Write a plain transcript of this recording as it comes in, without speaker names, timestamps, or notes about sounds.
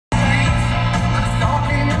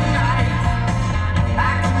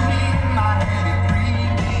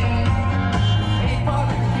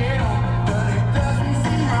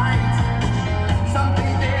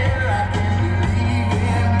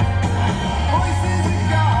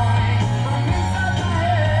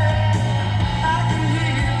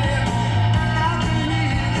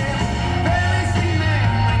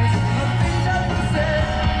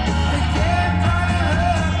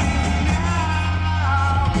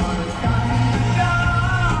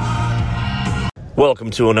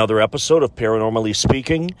Welcome to another episode of Paranormally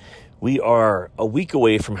Speaking. We are a week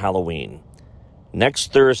away from Halloween.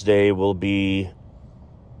 Next Thursday will be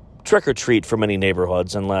trick-or-treat for many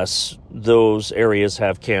neighborhoods unless those areas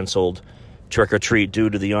have canceled trick-or-treat due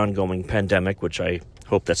to the ongoing pandemic, which I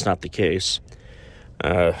hope that's not the case.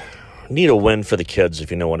 Need a win for the kids,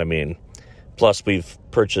 if you know what I mean. Plus, we've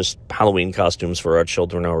purchased Halloween costumes for our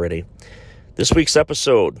children already. This week's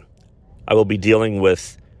episode, I will be dealing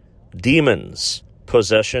with demons,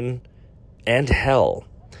 possession, and hell.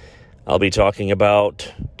 I'll be talking about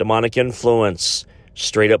demonic influence,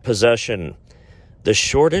 straight-up possession, the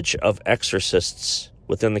shortage of exorcists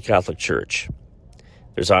within the Catholic Church.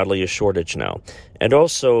 There's oddly a shortage now. And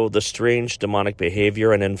also the strange demonic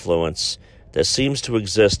behavior and influence that seems to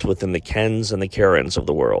exist within the Kens and the Karens of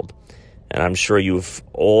the world. And I'm sure you've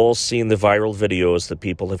all seen the viral videos that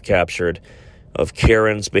people have captured of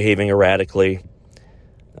Karens behaving erratically,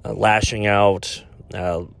 lashing out.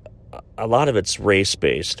 A lot of it's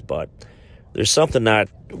race-based, but there's something not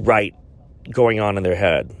right going on in their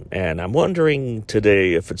head. And I'm wondering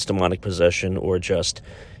today if it's demonic possession or just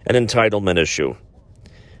an entitlement issue.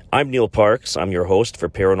 I'm Neil Parks. I'm your host for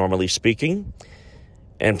Paranormally Speaking.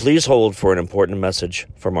 And please hold for an important message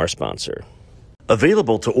from our sponsor.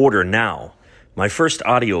 Available to order now, my first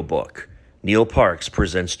audiobook, Neil Parks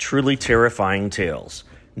Presents Truly Terrifying Tales,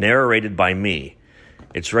 narrated by me.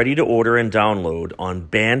 It's ready to order and download on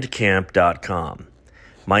Bandcamp.com.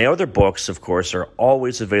 My other books, of course, are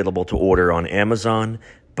always available to order on Amazon,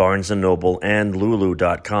 Barnes & Noble, and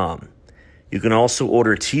Lulu.com. You can also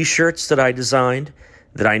order t-shirts that I designed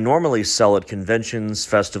that I normally sell at conventions,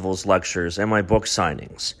 festivals, lectures, and my book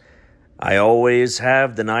signings. I always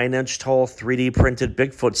have the 9-inch tall 3D printed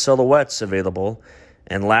Bigfoot silhouettes available,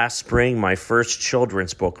 and last spring my first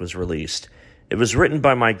children's book was released. It was written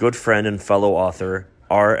by my good friend and fellow author,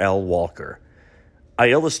 R.L. Walker. I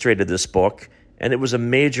illustrated this book, and it was a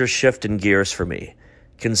major shift in gears for me,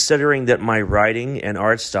 considering that my writing and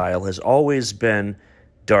art style has always been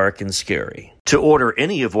dark and scary. To order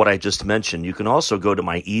any of what I just mentioned, you can also go to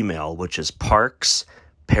my email, which is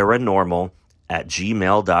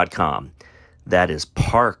parksparanormal@gmail.com. That is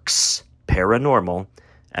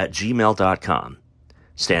parksparanormal@gmail.com.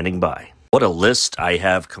 Standing by. What a list I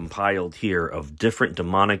have compiled here of different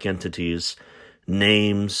demonic entities,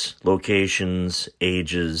 names, locations,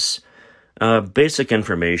 ages, basic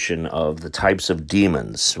information of the types of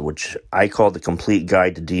demons, which I call the complete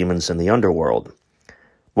guide to demons in the underworld.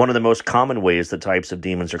 One of the most common ways the types of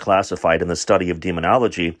demons are classified in the study of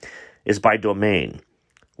demonology is by domain.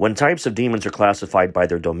 When types of demons are classified by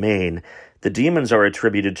their domain, the demons are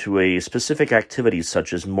attributed to a specific activity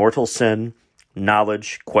such as mortal sin,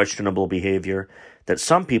 knowledge, questionable behavior that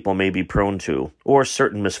some people may be prone to, or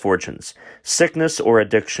certain misfortunes, sickness, or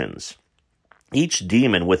addictions. Each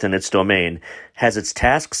demon within its domain has its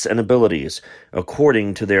tasks and abilities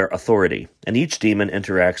according to their authority, and each demon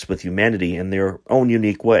interacts with humanity in their own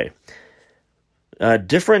unique way.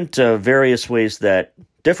 Various ways that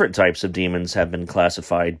different types of demons have been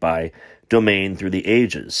classified by domain through the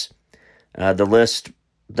ages. The list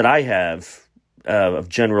that I have of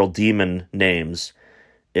general demon names,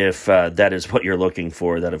 if that is what you're looking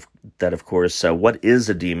for, that of course, what is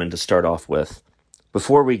a demon to start off with?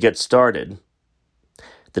 Before we get started,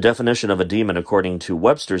 the definition of a demon according to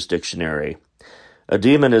Webster's dictionary: a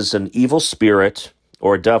demon is an evil spirit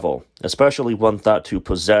or devil, especially one thought to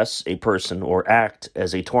possess a person or act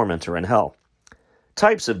as a tormentor in hell.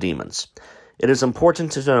 Types of demons. It is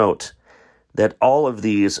important to note that all of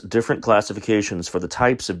these different classifications for the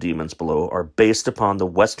types of demons below are based upon the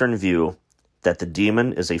Western view that the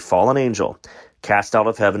demon is a fallen angel cast out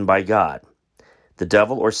of heaven by God. The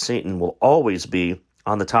devil or Satan will always be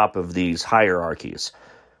on the top of these hierarchies.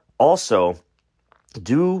 Also,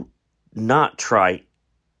 do not try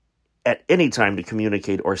at any time to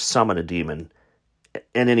communicate or summon a demon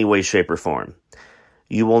in any way, shape, or form.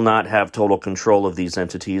 You will not have total control of these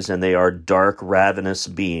entities, and they are dark, ravenous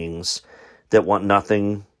beings that want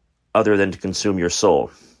nothing other than to consume your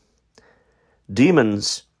soul.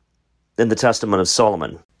 Demons in the Testament of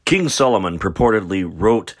Solomon. King Solomon purportedly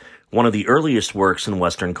wrote one of the earliest works in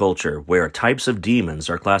Western culture, where types of demons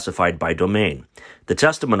are classified by domain. The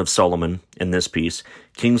Testament of Solomon, in this piece,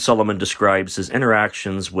 King Solomon describes his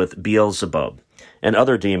interactions with Beelzebub and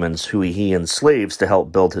other demons who he enslaves to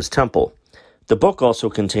help build his temple. The book also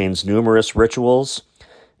contains numerous rituals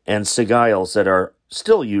and sigils that are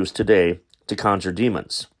still used today to conjure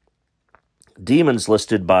demons. Demons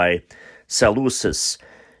listed by Seleucus.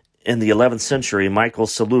 In the 11th century, Michael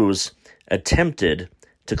Selous attempted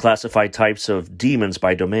to classify types of demons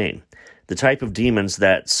by domain. The type of demons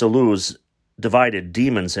that Selous divided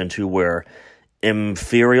demons into were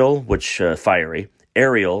inferial, which fiery,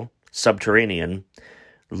 aerial, subterranean,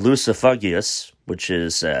 lucifugous, which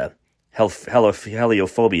is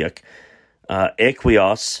heliophobic,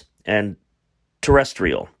 aqueous, and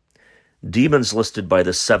terrestrial. Demons listed by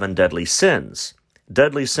the 7 deadly sins.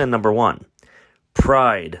 Deadly sin number 1,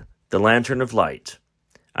 pride, the lantern of light,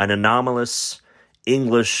 an anomalous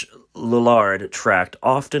English Lullard tract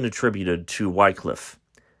often attributed to Wycliffe,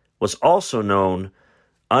 was also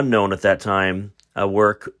unknown at that time, a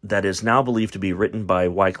work that is now believed to be written by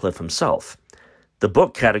Wycliffe himself. The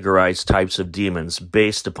book categorized types of demons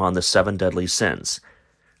based upon the 7 deadly sins.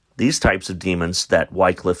 These types of demons that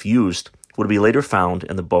Wycliffe used would be later found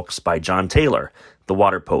in the books by John Taylor, the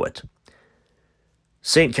water poet.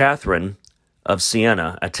 St. Catherine of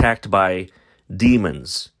Siena, attacked by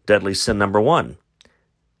demons. Deadly sin number 1.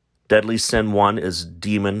 Deadly sin 1 is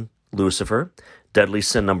demon Lucifer. Deadly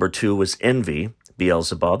sin number 2 is envy,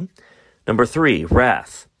 Beelzebub. Number 3,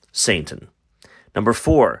 wrath, Satan. Number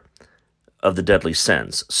 4 of the deadly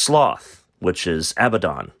sins, sloth, which is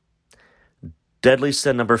Abaddon. Deadly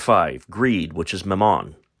sin number 5, greed, which is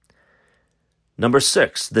Mammon. Number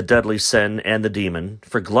 6, the deadly sin and the demon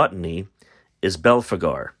for gluttony is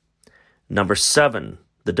Belphegor. Number 7,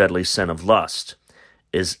 the deadly sin of lust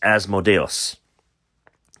is Asmodeus.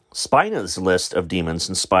 Spina's list of demons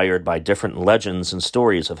inspired by different legends and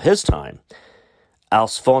stories of his time.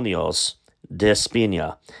 Alsphonios de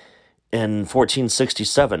Spina in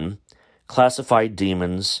 1467 classified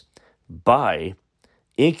demons by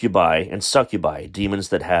incubi and succubi, demons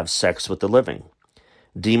that have sex with the living.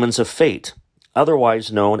 Demons of fate,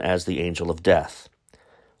 otherwise known as the angel of death.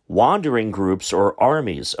 Wandering groups or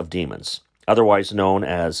armies of demons, otherwise known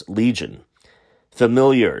as legion.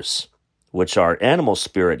 Familiars, which are animal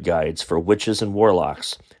spirit guides for witches and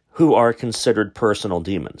warlocks, who are considered personal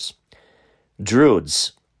demons.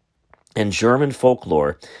 Druids. In German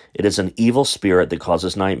folklore, it is an evil spirit that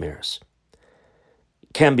causes nightmares.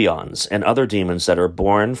 Cambions and other demons that are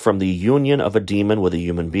born from the union of a demon with a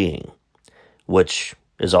human being, which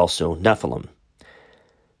is also Nephilim.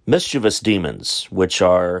 Mischievous demons, which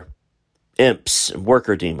are imps and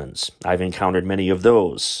worker demons. I've encountered many of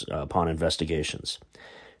those upon investigations.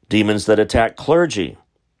 Demons that attack clergy.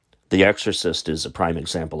 The Exorcist is a prime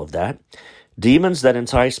example of that. Demons that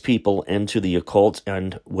entice people into the occult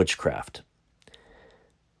and witchcraft.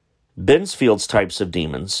 Bensfield's types of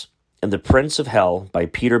demons. In The Prince of Hell by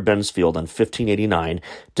Peter Bensfield in 1589,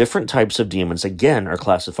 different types of demons again are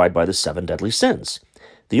classified by the 7 deadly sins.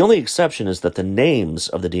 The only exception is that the names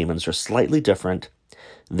of the demons are slightly different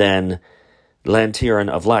than Lantern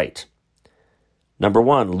of Light. Number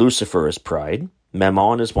 1, Lucifer is pride.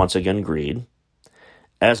 Mammon is once again greed.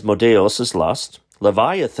 Asmodeus is lust.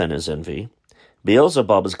 Leviathan is envy.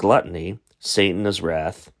 Beelzebub is gluttony. Satan is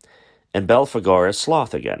wrath. And Belphegor is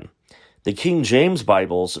sloth again. The King James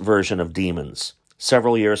Bible's version of demons.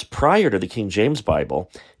 Several years prior to the King James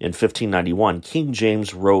Bible, in 1591, King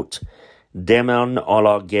James wrote,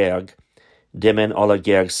 Demonologeg.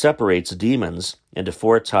 Demonologeg separates demons into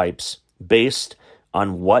 4 types based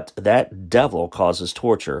on what that devil causes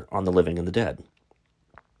torture on the living and the dead.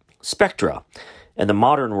 Spectra, in the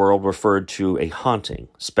modern world referred to a haunting,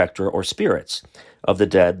 spectra or spirits of the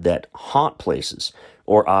dead that haunt places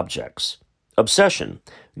or objects. Obsession,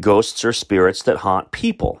 ghosts or spirits that haunt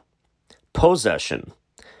people. Possession,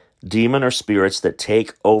 demon or spirits that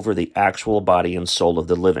take over the actual body and soul of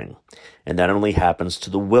the living, and that only happens to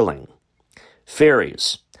the willing.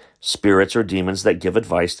 Fairies, spirits or demons that give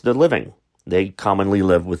advice to the living. They commonly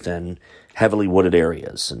live within heavily wooded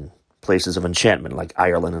areas and places of enchantment like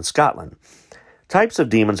Ireland and Scotland. Types of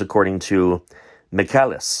demons according to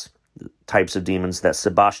Michaelis, types of demons that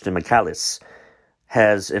Sebastian Michaelis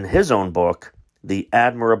has in his own book, The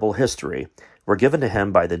Admirable History, were given to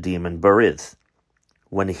him by the demon Berith.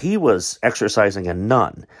 When he was exorcising a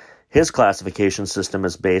nun, his classification system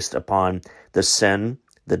is based upon the sin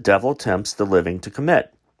the devil tempts the living to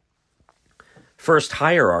commit. First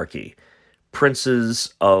hierarchy,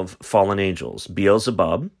 princes of fallen angels.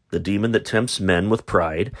 Beelzebub, the demon that tempts men with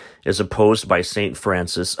pride, is opposed by St.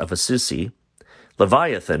 Francis of Assisi.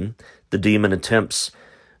 Leviathan, the demon that tempts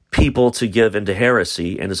people to give into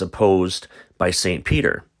heresy and is opposed by St.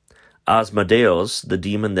 Peter. Asmodeus, the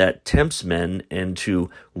demon that tempts men into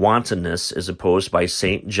wantonness, is opposed by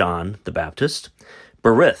St. John the Baptist.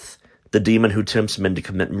 Berith, the demon who tempts men to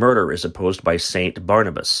commit murder, is opposed by St.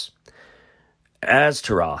 Barnabas.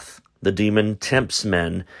 Aztaroth, the demon tempts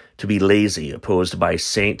men to be lazy, opposed by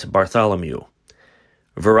St. Bartholomew.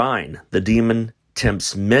 Verine, the demon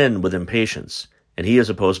tempts men with impatience, and he is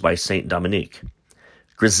opposed by St. Dominique.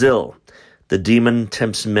 Grizil, The demon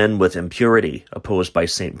tempts men with impurity, opposed by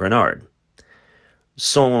Saint Bernard.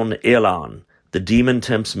 Son Elan, the demon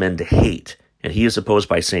tempts men to hate, and he is opposed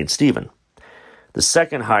by Saint Stephen. The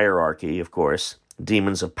second hierarchy, of course,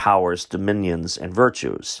 demons of powers, dominions, and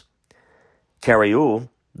virtues. Cariou,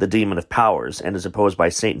 the demon of powers, and is opposed by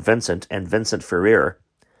Saint Vincent and Vincent Ferrer.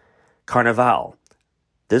 Carnival,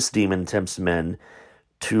 this demon tempts men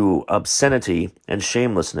to obscenity and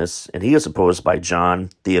shamelessness, and he is opposed by John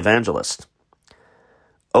the Evangelist.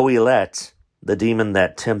 Oilet, the demon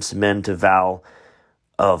that tempts men to vow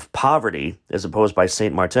of poverty, is opposed by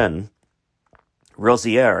Saint Martin.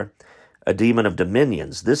 Rosier, a demon of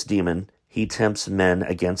dominions, this demon, he tempts men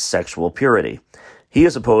against sexual purity. He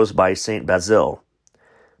is opposed by Saint Basil.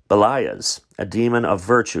 Belias, a demon of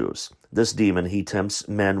virtues, this demon, he tempts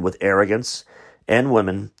men with arrogance and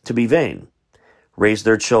women to be vain, raise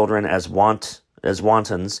their children as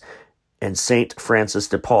wantons, and Saint Francis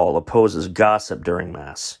de Paul opposes gossip during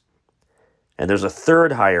Mass. And there's a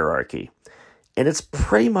third hierarchy, and it's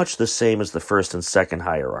pretty much the same as the first and second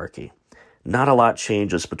hierarchy. Not a lot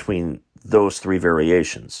changes between those three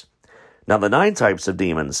variations. Now, the 9 types of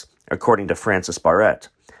demons, according to Francis Barrett,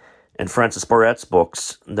 and Francis Barrett's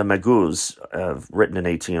books, the Maguz, written in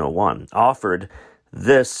 1801, offered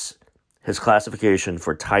his classification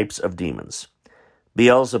for types of demons.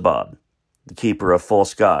 Beelzebub, the keeper of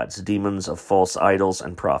false gods, demons of false idols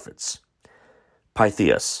and prophets.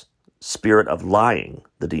 Pythias, spirit of lying,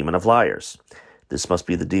 the demon of liars. This must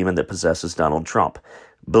be the demon that possesses Donald Trump.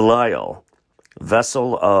 Belial,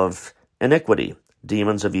 vessel of iniquity,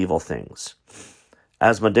 demons of evil things.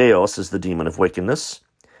 Asmodeus is the demon of wickedness.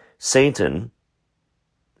 Satan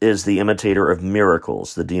is the imitator of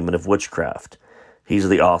miracles, the demon of witchcraft. He's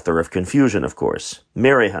the author of confusion, of course.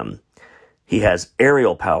 Merihim, he has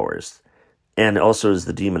aerial powers, and also is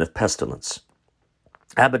the demon of pestilence.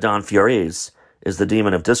 Abaddon Fures is the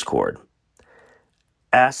demon of discord.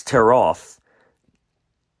 Astaroth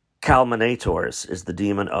Calminators is the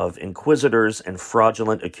demon of inquisitors and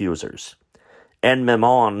fraudulent accusers. And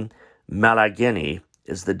Memon Malageni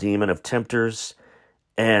is the demon of tempters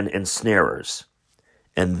and ensnarers.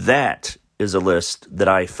 And that is a list that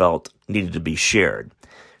I felt needed to be shared.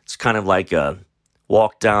 It's kind of like a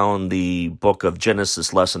walk down the book of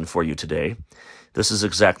Genesis lesson for you today. This is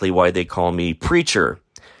exactly why they call me preacher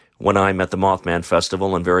when I'm at the Mothman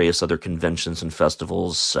Festival and various other conventions and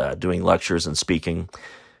festivals, doing lectures and speaking,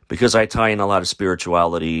 because I tie in a lot of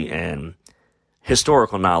spirituality and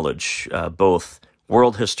historical knowledge, both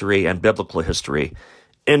world history and biblical history,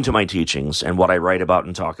 into my teachings and what I write about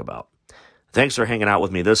and talk about. Thanks for hanging out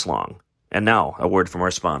with me this long. And now, a word from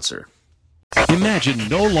our sponsor. Imagine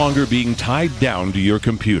no longer being tied down to your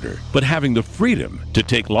computer, but having the freedom to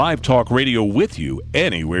take live talk radio with you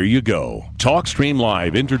anywhere you go. TalkStream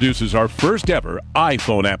Live introduces our first ever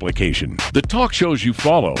iPhone application. The talk shows you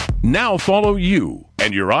follow now follow you,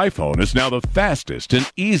 and your iPhone is now the fastest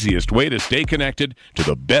and easiest way to stay connected to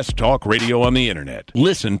the best talk radio on the internet.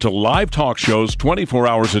 Listen to live talk shows 24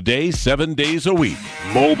 hours a day, 7 days a week.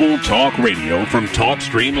 Mobile talk radio from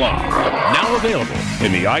TalkStream Live. Now available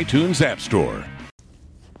in the iTunes App Store.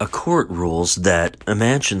 A court rules that a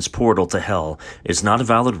mansion's portal to hell is not a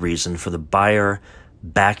valid reason for the buyer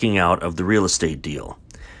backing out of the real estate deal.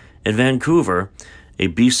 In Vancouver, a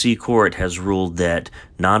BC court has ruled that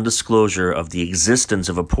non-disclosure of the existence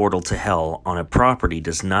of a portal to hell on a property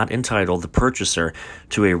does not entitle the purchaser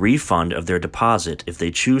to a refund of their deposit if they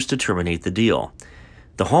choose to terminate the deal.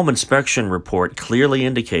 The home inspection report clearly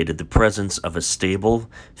indicated the presence of a stable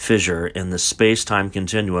fissure in the space-time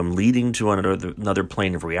continuum leading to another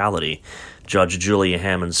plane of reality, Judge Julia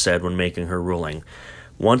Hammond said when making her ruling.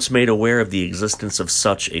 Once made aware of the existence of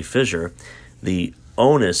such a fissure, the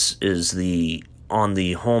onus is on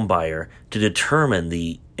the home buyer to determine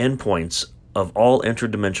the endpoints of all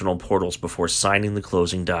interdimensional portals before signing the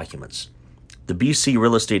closing documents. The BC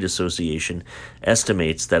Real Estate Association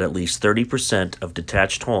estimates that at least 30% of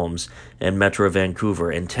detached homes in Metro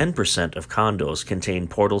Vancouver and 10% of condos contain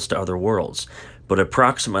portals to other worlds, but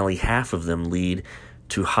approximately half of them lead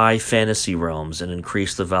to high fantasy realms and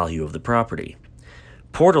increase the value of the property.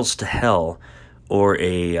 Portals to hell, or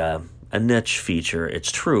a niche feature,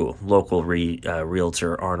 it's true, local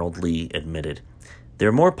realtor Arnold Lee admitted.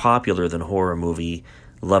 They're more popular than horror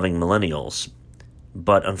movie-loving millennials,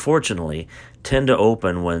 but unfortunately tend to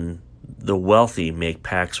open when the wealthy make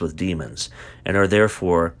pacts with demons and are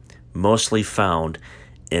therefore mostly found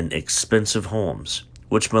in expensive homes,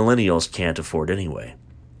 which millennials can't afford anyway.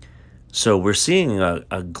 So we're seeing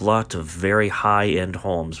a glut of very high-end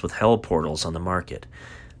homes with hell portals on the market.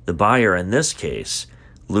 The buyer in this case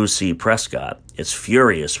Lucy Prescott is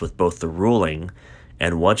furious with both the ruling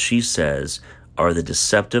and what she says are the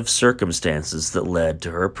deceptive circumstances that led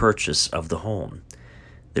to her purchase of the home.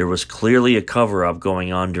 There was clearly a cover-up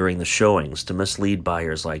going on during the showings to mislead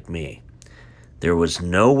buyers like me. There was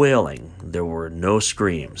no wailing, there were no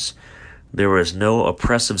screams, there was no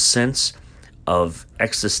oppressive sense of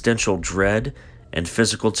existential dread and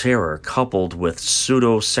physical terror coupled with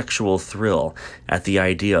pseudo-sexual thrill at the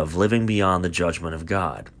idea of living beyond the judgment of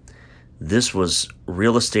God. This was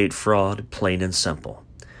real estate fraud, plain and simple.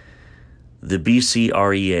 The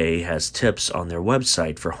BCREA has tips on their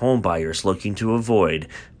website for home buyers looking to avoid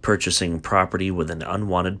purchasing property with an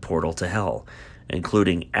unwanted portal to hell,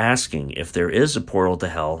 including asking if there is a portal to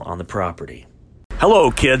hell on the property.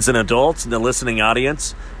 Hello, kids and adults in the listening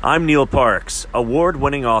audience. I'm Neil Parks,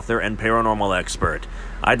 award-winning author and paranormal expert.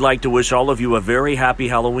 I'd like to wish all of you a very happy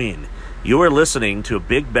Halloween. You are listening to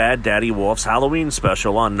Big Bad Daddy Wolf's Halloween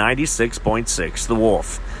special on 96.6 The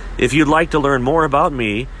Wolf. If you'd like to learn more about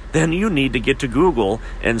me, then you need to get to Google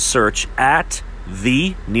and search at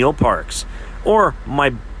The Neil Parks, or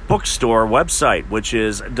my bookstore website, which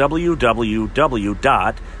is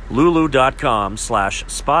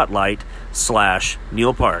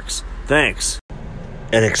www.lulu.com/spotlight/Neil Parks. Thanks.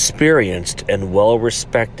 An experienced and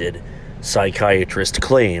well-respected psychiatrist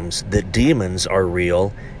claims that demons are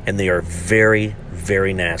real and they are very,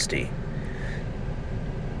 very nasty.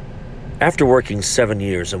 After working 7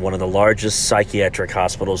 years in one of the largest psychiatric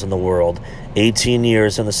hospitals in the world, 18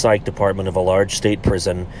 years in the psych department of a large state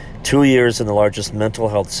prison, 2 years in the largest mental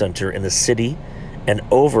health center in the city, and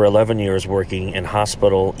over 11 years working in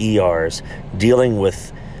hospital ERs dealing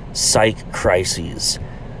with psych crises,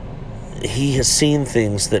 he has seen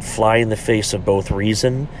things that fly in the face of both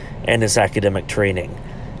reason and his academic training.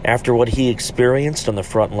 After what he experienced on the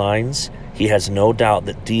front lines, he has no doubt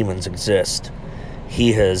that demons exist.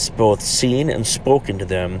 He has both seen and spoken to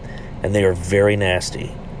them, and they are very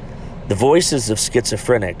nasty. The voices of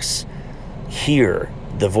schizophrenics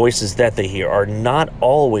the voices that they hear are not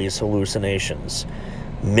always hallucinations.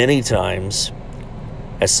 Many times,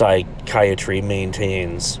 as psychiatry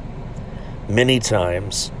maintains,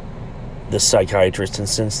 the psychiatrist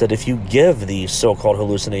insists that if you give these so-called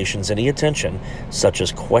hallucinations any attention, such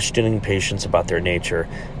as questioning patients about their nature,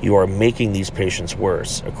 you are making these patients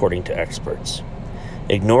worse, according to experts,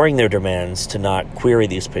 ignoring their demands to not query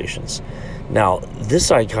these patients. Now, this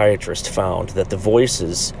psychiatrist found that the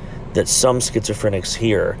voices that some schizophrenics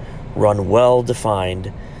hear run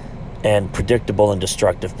well-defined and predictable and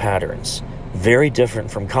destructive patterns, very different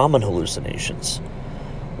from common hallucinations.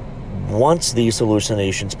 Once these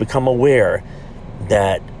hallucinations become aware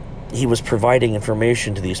that he was providing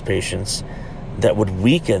information to these patients that would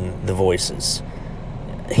weaken the voices,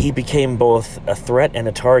 he became both a threat and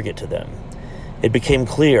a target to them. It became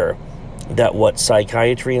clear that what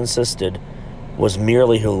psychiatry insisted was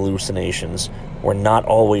merely hallucinations were not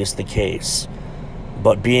always the case,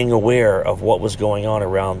 but being aware of what was going on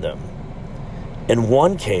around them. In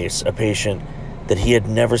one case, a patient that he had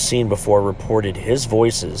never seen before reported his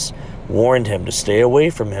voices warned him to stay away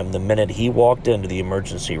from him the minute he walked into the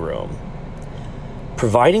emergency room.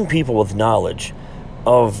 Providing people with knowledge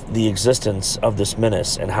of the existence of this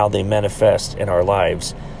menace and how they manifest in our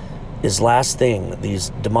lives is last thing these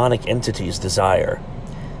demonic entities desire.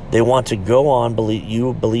 They want to go on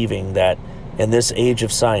believing that in this age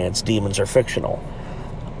of science, demons are fictional.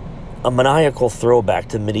 A maniacal throwback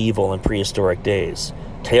to medieval and prehistoric days.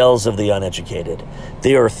 Tales of the uneducated.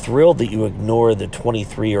 They are thrilled that you ignore the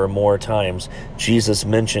 23 or more times Jesus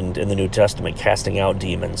mentioned in the New Testament casting out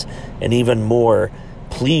demons, and even more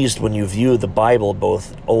pleased when you view the Bible,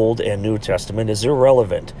 both Old and New Testament, as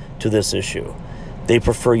irrelevant to this issue. They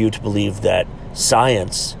prefer you to believe that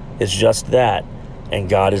science is just that, and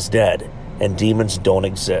God is dead, and demons don't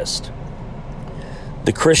exist.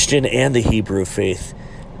 The Christian and the Hebrew faith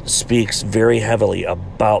speaks very heavily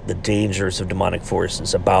about the dangers of demonic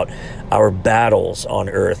forces, about our battles on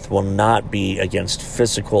earth will not be against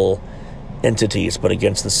physical entities, but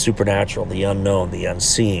against the supernatural, the unknown, the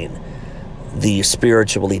unseen, the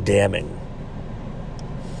spiritually damning.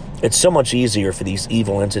 It's so much easier for these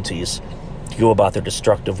evil entities to go about their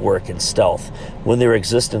destructive work in stealth when their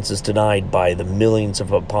existence is denied by the millions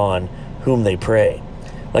upon whom they prey.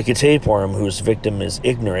 Like a tapeworm whose victim is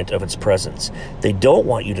ignorant of its presence. They don't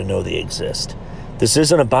want you to know they exist. This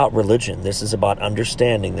isn't about religion. This is about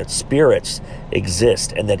understanding that spirits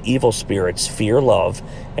exist and that evil spirits fear love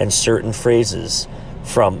and certain phrases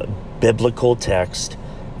from biblical text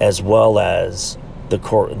as well as the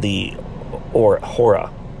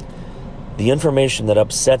Hora. The information that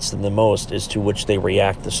upsets them the most, is to which they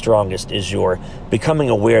react the strongest, is your becoming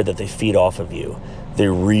aware that they feed off of you. They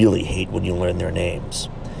really hate when you learn their names.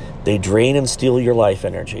 They drain and steal your life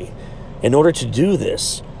energy. In order to do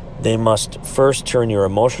this, they must first turn your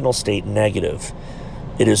emotional state negative.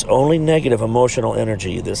 It is only negative emotional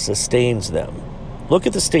energy that sustains them. Look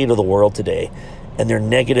at the state of the world today and their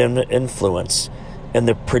negative influence, and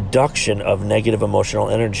the production of negative emotional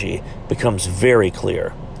energy becomes very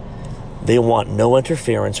clear. They want no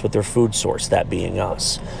interference with their food source, that being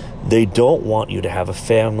us. They don't want you to have a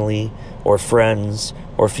family or friends,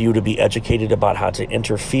 or for you to be educated about how to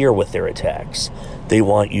interfere with their attacks. They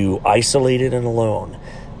want you isolated and alone.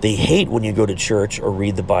 They hate when you go to church or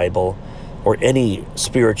read the Bible, or any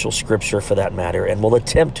spiritual scripture for that matter, and will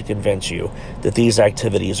attempt to convince you that these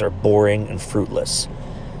activities are boring and fruitless.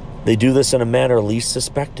 They do this in a manner least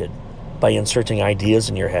suspected, by inserting ideas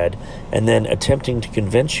in your head and then attempting to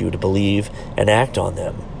convince you to believe and act on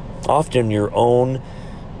them. Often your own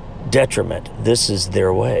detriment. This is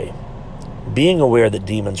their way. Being aware that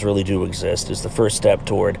demons really do exist is the first step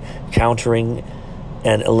toward countering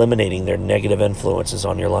and eliminating their negative influences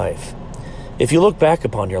on your life. If you look back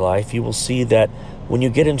upon your life, you will see that when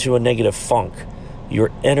you get into a negative funk,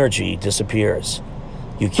 your energy disappears.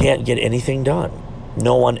 You can't get anything done.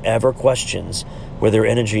 No one ever questions where their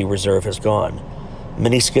energy reserve has gone.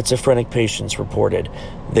 Many schizophrenic patients reported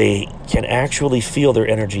they can actually feel their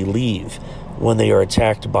energy leave when they are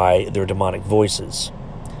attacked by their demonic voices.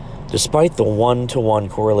 Despite the one-to-one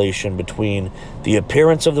correlation between the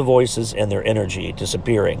appearance of the voices and their energy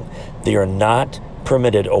disappearing, they are not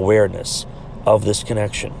permitted awareness of this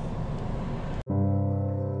connection.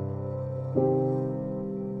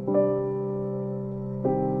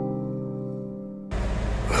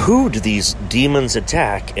 Who do these demons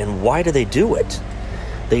attack, and why do they do it?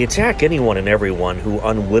 They attack anyone and everyone who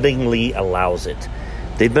unwittingly allows it.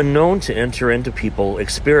 They've been known to enter into people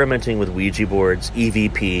experimenting with Ouija boards,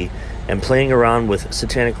 EVP, and playing around with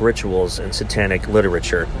satanic rituals and satanic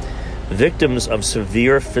literature. Victims of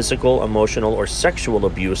severe physical, emotional, or sexual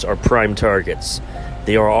abuse are prime targets.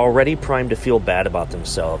 They are already primed to feel bad about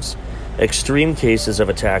themselves. Extreme cases of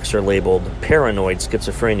attacks are labeled paranoid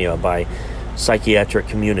schizophrenia by psychiatric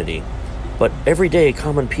community. But everyday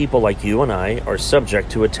common people like you and I are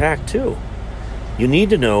subject to attack too. You need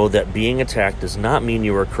to know that being attacked does not mean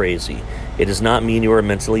you are crazy. It does not mean you are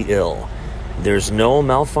mentally ill. There's no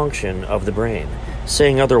malfunction of the brain.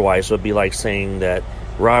 Saying otherwise would be like saying that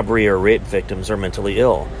robbery or rape victims are mentally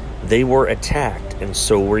ill. They were attacked, and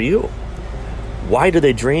so were you. Why do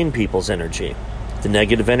they drain people's energy? The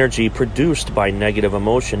negative energy produced by negative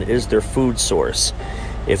emotion is their food source.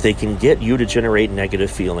 If they can get you to generate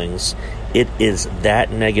negative feelings, it is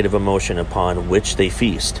that negative emotion upon which they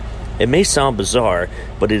feast. It may sound bizarre,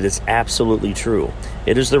 but it is absolutely true.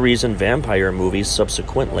 It is the reason vampire movies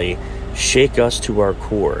subsequently shake us to our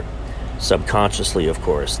core. Subconsciously, of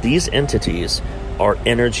course. These entities are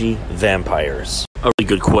energy vampires. A really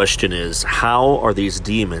good question is, how are these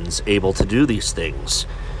demons able to do these things?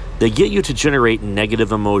 They get you to generate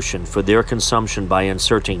negative emotion for their consumption by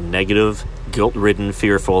inserting negative, guilt-ridden,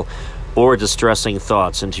 fearful, or distressing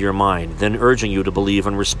thoughts into your mind, then urging you to believe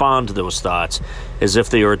and respond to those thoughts as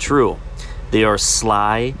if they are true. They are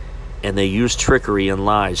sly, and they use trickery and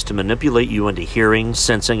lies to manipulate you into hearing,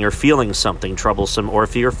 sensing, or feeling something troublesome or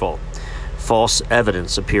fearful. False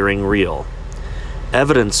evidence appearing real.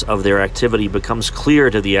 Evidence of their activity becomes clear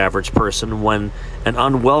to the average person when an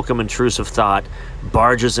unwelcome intrusive thought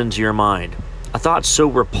barges into your mind. A thought so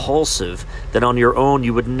repulsive that on your own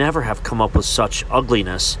you would never have come up with such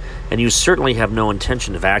ugliness, and you certainly have no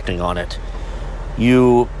intention of acting on it.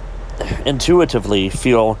 You intuitively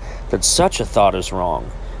feel that such a thought is wrong,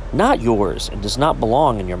 not yours, and does not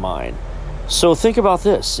belong in your mind. So think about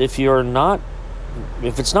this. If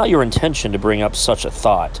it's not your intention to bring up such a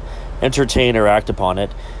thought, entertain or act upon it,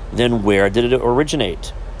 then where did it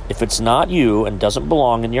originate? If it's not you and doesn't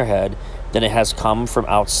belong in your head, then it has come from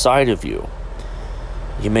outside of you.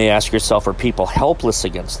 You may ask yourself, are people helpless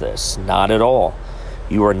against this? Not at all.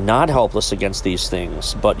 You are not helpless against these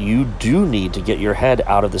things, but you do need to get your head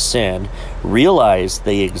out of the sand, realize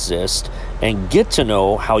they exist, and get to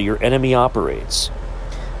know how your enemy operates.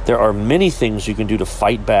 There are many things you can do to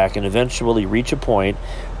fight back and eventually reach a point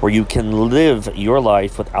where you can live your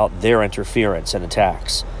life without their interference and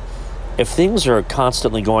attacks. If things are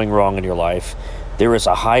constantly going wrong in your life, there is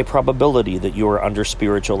a high probability that you are under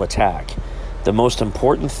spiritual attack. The most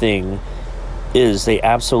important thing is they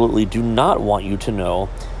absolutely do not want you to know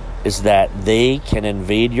is that they can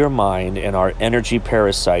invade your mind and are energy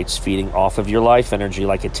parasites feeding off of your life energy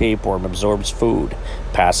like a tapeworm absorbs food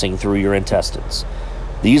passing through your intestines.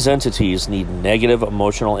 These entities need negative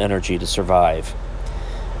emotional energy to survive.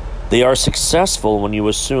 They are successful when you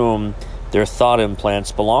assume their thought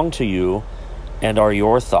implants belong to you and are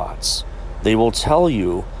your thoughts. They will tell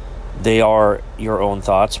you they are your own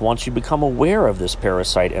thoughts once you become aware of this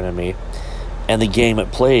parasite enemy and the game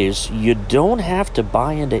it plays. You don't have to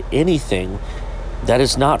buy into anything that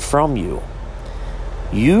is not from you.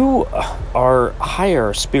 You are a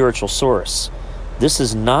higher spiritual source. This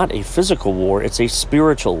is not a physical war, it's a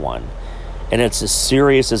spiritual one, and it's as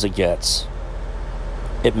serious as it gets.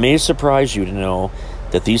 It may surprise you to know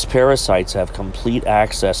that these parasites have complete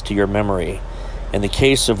access to your memory. In the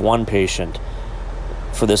case of one patient,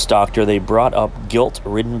 for this doctor, they brought up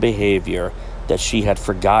guilt-ridden behavior that she had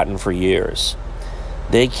forgotten for years.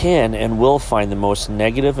 They can and will find the most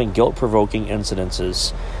negative and guilt-provoking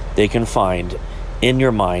incidences they can find in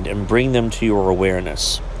your mind and bring them to your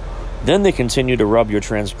awareness. Then they continue to rub your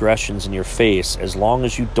transgressions in your face as long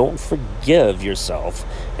as you don't forgive yourself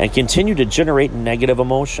and continue to generate negative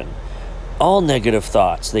emotion. All negative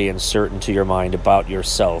thoughts they insert into your mind about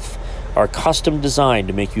yourself are custom designed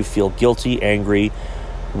to make you feel guilty, angry,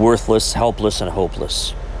 worthless, helpless, and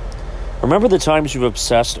hopeless. Remember the times you've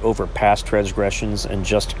obsessed over past transgressions and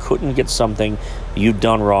just couldn't get something you'd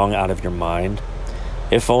done wrong out of your mind?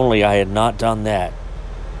 If only I had not done that,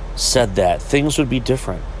 said that, things would be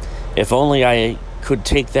different. If only I could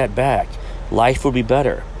take that back, life would be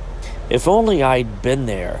better. If only I'd been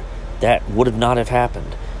there, that would not have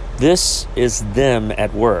happened. This is them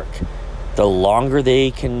at work. The longer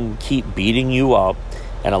they can keep beating you up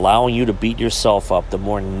and allowing you to beat yourself up, the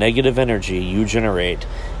more negative energy you generate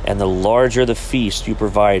and the larger the feast you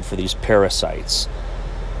provide for these parasites.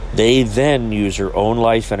 They then use your own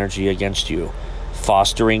life energy against you,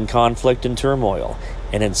 fostering conflict and turmoil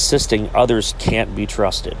and insisting others can't be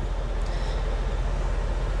trusted.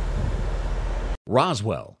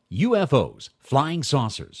 Roswell, UFOs, flying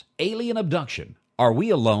saucers, alien abduction. Are we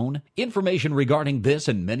alone? Information regarding this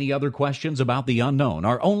and many other questions about the unknown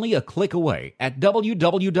are only a click away at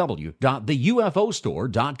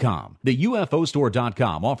www.theufostore.com.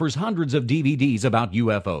 TheUFOstore.com offers hundreds of DVDs about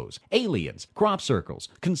UFOs, aliens, crop circles,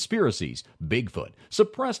 conspiracies, Bigfoot,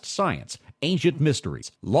 suppressed science, ancient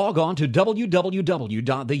mysteries. Log on to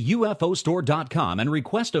www.theufostore.com and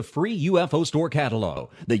request a free UFO Store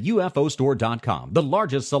catalog. TheUFOstore.com, the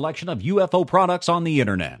largest selection of UFO products on the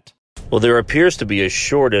internet. Well, there appears to be a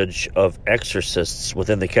shortage of exorcists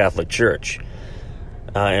within the Catholic Church.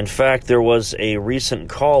 In fact, there was a recent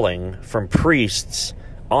calling from priests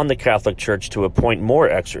on the Catholic Church to appoint more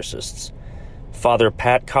exorcists. Father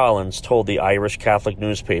Pat Collins told the Irish Catholic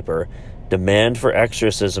newspaper demand for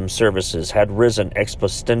exorcism services had risen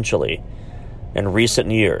exponentially in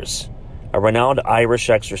recent years. A renowned Irish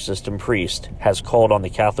exorcist and priest has called on the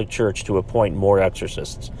Catholic Church to appoint more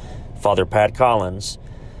exorcists. Father Pat Collins,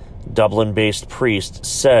 Dublin-based priest,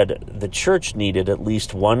 said the church needed at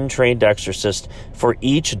least one trained exorcist for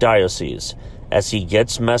each diocese, as he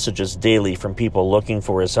gets messages daily from people looking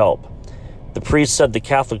for his help. The priest said the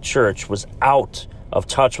Catholic Church was out of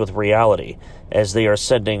touch with reality, as they are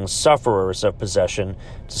sending sufferers of possession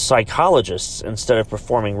to psychologists instead of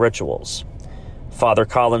performing rituals. Father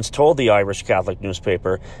Collins told the Irish Catholic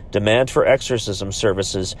newspaper demand for exorcism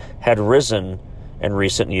services had risen in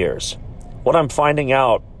recent years. What I'm finding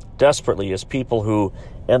out desperately is people who,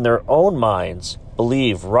 in their own minds,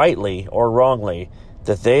 believe rightly or wrongly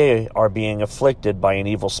that they are being afflicted by an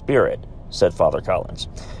evil spirit, said Father Collins.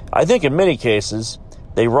 I think in many cases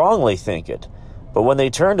they wrongly think it, but when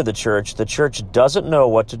they turn to the church doesn't know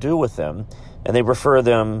what to do with them, and they refer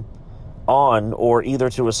them on or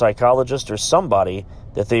either to a psychologist or somebody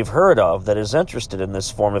that they've heard of that is interested in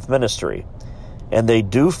this form of ministry. And they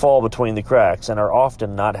do fall between the cracks and are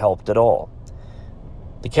often not helped at all.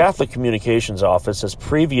 The Catholic Communications Office has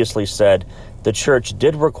previously said the church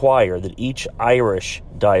did require that each Irish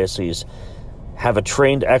diocese have a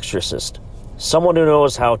trained exorcist, someone who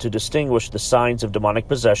knows how to distinguish the signs of demonic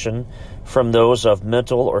possession from those of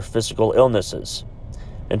mental or physical illnesses.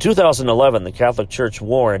 In 2011, the Catholic Church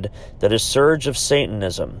warned that a surge of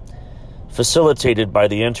Satanism, facilitated by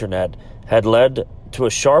the internet, had led to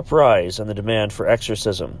a sharp rise in the demand for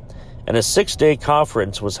exorcism, and a 6-day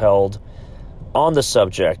conference was held on the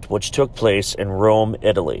subject, which took place in Rome,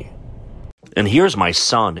 Italy. And here's my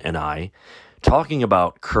son and I talking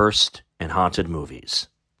about cursed and haunted movies.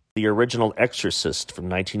 The original Exorcist from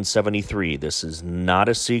 1973. This is not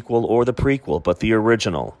a sequel or the prequel, but the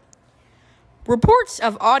original. Reports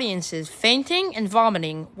of audiences fainting and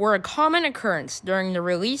vomiting were a common occurrence during the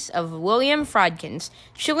release of William Friedkin's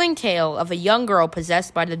chilling tale of a young girl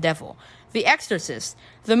possessed by the devil, The Exorcist.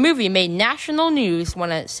 The movie made national news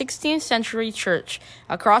when a 16th century church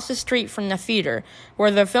across the street from the theater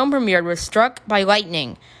where the film premiered was struck by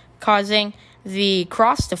lightning, causing the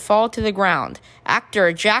cross to fall to the ground.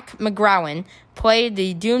 Actor Jack McGowan played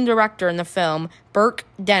the doomed director in the film, Burke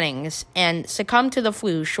Dennings, and succumbed to the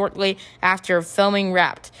flu shortly after filming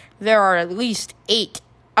wrapped. There are at least 8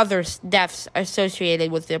 other deaths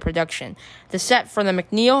associated with the production. The set for the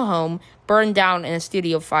McNeil home burned down in a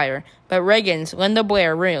studio fire, but Reagan's Linda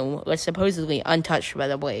Blair room was supposedly untouched by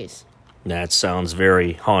the blaze. That sounds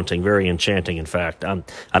very haunting, very enchanting, in fact. I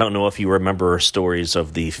don't know if you remember stories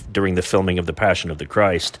of during the filming of The Passion of the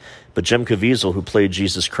Christ, but Jim Caviezel, who played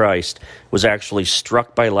Jesus Christ, was actually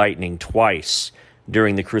struck by lightning twice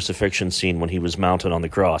during the crucifixion scene when he was mounted on the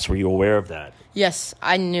cross. Were you aware of that? Yes,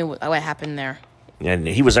 I knew what happened there. And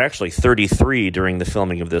he was actually 33 during the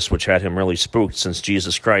filming of this, which had him really spooked since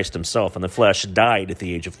Jesus Christ himself in the flesh died at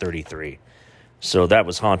the age of 33. So that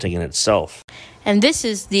was haunting in itself. And this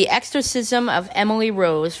is The Exorcism of Emily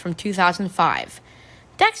Rose from 2005.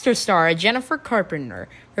 Dexter star Jennifer Carpenter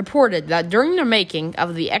reported that during the making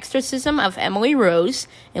of The Exorcism of Emily Rose,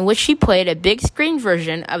 in which she played a big-screen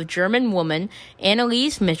version of German woman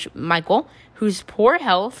Anneliese Michael, whose poor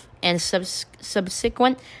health and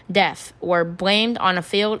subsequent death were blamed on a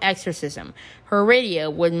failed exorcism, her radio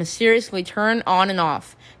would mysteriously turn on and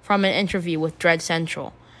off from an interview with Dread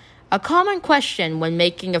Central. A common question when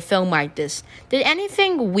making a film like this, did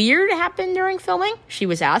anything weird happen during filming? She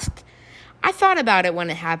was asked. I thought about it when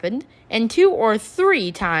it happened, and 2 or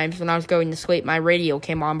 3 times when I was going to sleep, my radio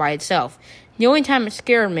came on by itself. The only time it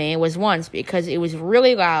scared me was once because it was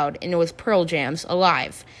really loud and it was Pearl Jam's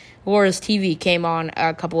Alive. Laura's TV came on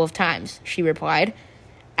a couple of times, she replied.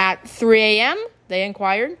 At 3 a.m., they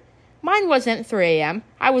inquired. Mine wasn't 3 a.m.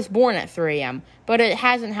 I was born at 3 a.m., but it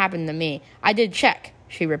hasn't happened to me. I did check,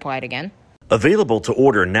 she replied again. Available to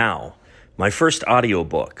order now. My first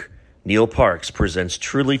audiobook, Neil Parks Presents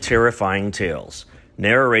Truly Terrifying Tales,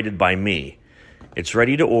 narrated by me. It's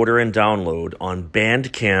ready to order and download on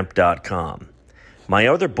Bandcamp.com. My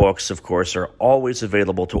other books, of course, are always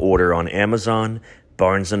available to order on Amazon,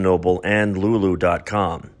 Barnes & Noble, and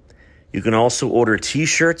Lulu.com. You can also order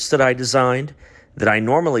t-shirts that I designed that I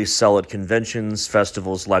normally sell at conventions,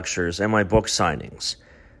 festivals, lectures, and my book signings.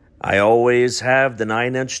 I always have the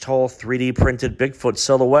 9-inch tall 3D printed Bigfoot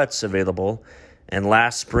silhouettes available, and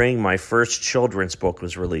last spring my first children's book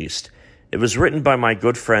was released. It was written by my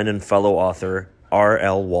good friend and fellow author,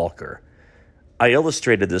 R.L. Walker. I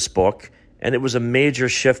illustrated this book, and it was a major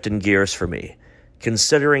shift in gears for me,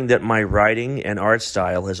 considering that my writing and art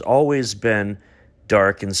style has always been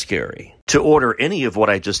dark and scary. To order any of what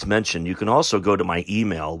I just mentioned, you can also go to my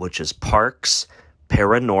email, which is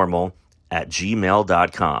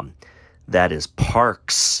parksparanormal@gmail.com. That is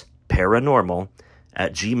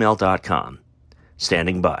parksparanormal@gmail.com.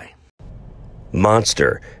 Standing by.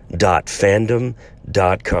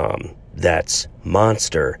 Monster.fandom.com. That's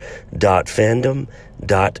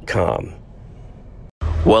monster.fandom.com.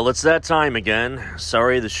 Well, it's that time again.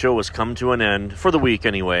 Sorry the show has come to an end, for the week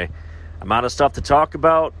anyway. I'm out of stuff to talk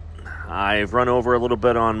about. I've run over a little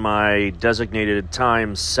bit on my designated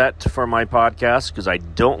time set for my podcast because I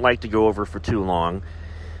don't like to go over for too long.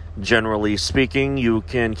 Generally speaking, you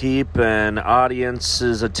can keep an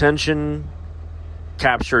audience's attention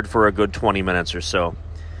captured for a good 20 minutes or so.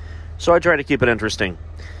 So I try to keep it interesting.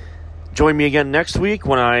 Join me again next week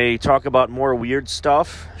when I talk about more weird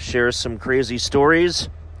stuff, share some crazy stories,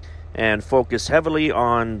 and focus heavily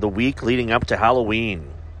on the week leading up to Halloween,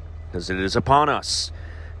 because it is upon us.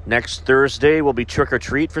 Next Thursday will be trick or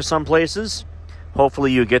treat for some places.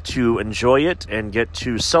 Hopefully you get to enjoy it and get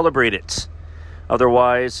to celebrate it.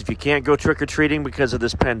 Otherwise, if you can't go trick or treating because of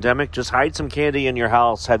this pandemic, just hide some candy in your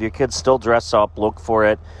house. Have your kids still dress up, look for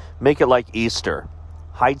it. Make it like Easter.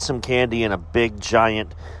 Hide some candy in a big,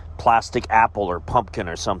 giant plastic apple or pumpkin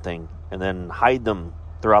or something, and then hide them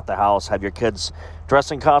throughout the house. Have your kids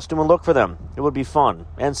dress in costume and look for them. It would be fun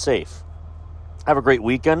and safe. Have a great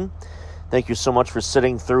weekend. Thank you so much for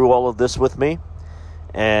sitting through all of this with me,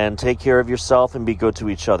 and take care of yourself and be good to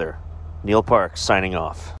each other. Neil Parks signing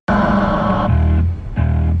off.